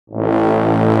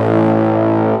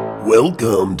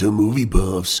Welcome to Movie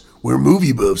Buffs, where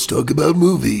movie buffs talk about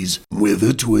movies with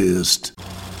a twist.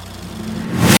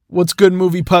 What's good,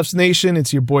 Movie Puffs Nation?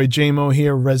 It's your boy J-Mo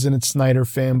here, resident Snyder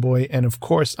fanboy, and of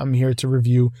course, I'm here to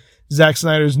review Zack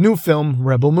Snyder's new film,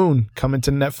 Rebel Moon, coming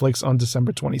to Netflix on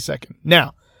December 22nd.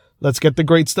 Now, let's get the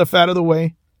great stuff out of the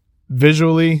way.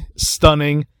 Visually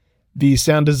stunning. The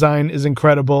sound design is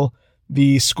incredible.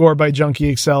 The score by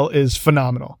Junkie XL is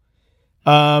phenomenal.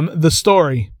 The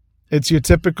story, it's your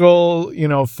typical,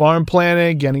 farm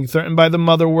planet getting threatened by the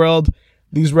mother world.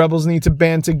 These rebels need to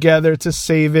band together to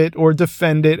save it or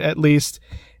defend it at least.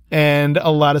 And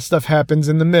a lot of stuff happens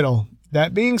in the middle.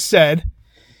 That being said,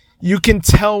 you can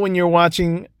tell when you're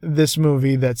watching this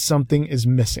movie that something is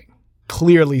missing.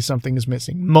 Clearly something is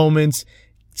missing. Moments,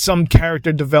 some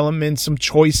character development, some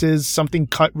choices, something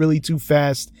cut really too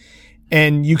fast.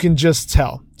 And you can just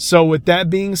tell. So with that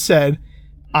being said,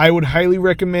 I would highly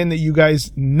recommend that you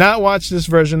guys not watch this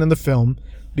version of the film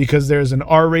because there's an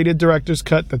R-rated director's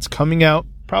cut that's coming out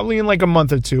probably in like a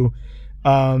month or two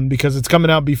because it's coming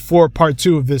out before part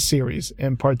 2 of this series,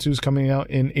 and part 2 is coming out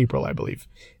in April, I believe.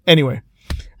 Anyway,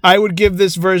 I would give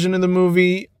this version of the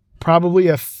movie probably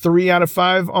a 3 out of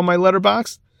 5 on my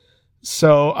Letterboxd,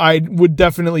 so I would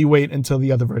definitely wait until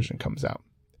the other version comes out.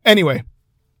 Anyway,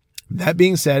 that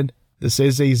being said, this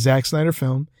is a Zack Snyder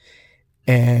film,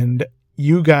 and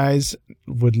you guys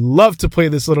would love to play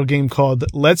this little game called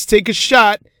Let's Take a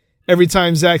Shot every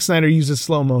time Zack Snyder uses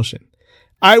slow motion.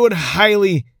 I would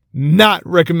highly not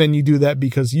recommend you do that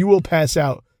because you will pass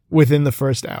out within the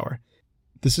first hour.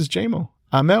 This is J-Mo.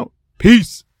 I'm out.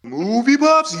 Peace. Movie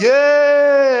Buffs,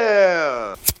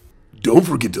 yeah! Don't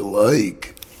forget to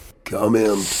like,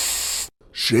 comment,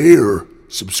 share,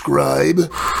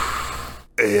 subscribe,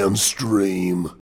 and stream.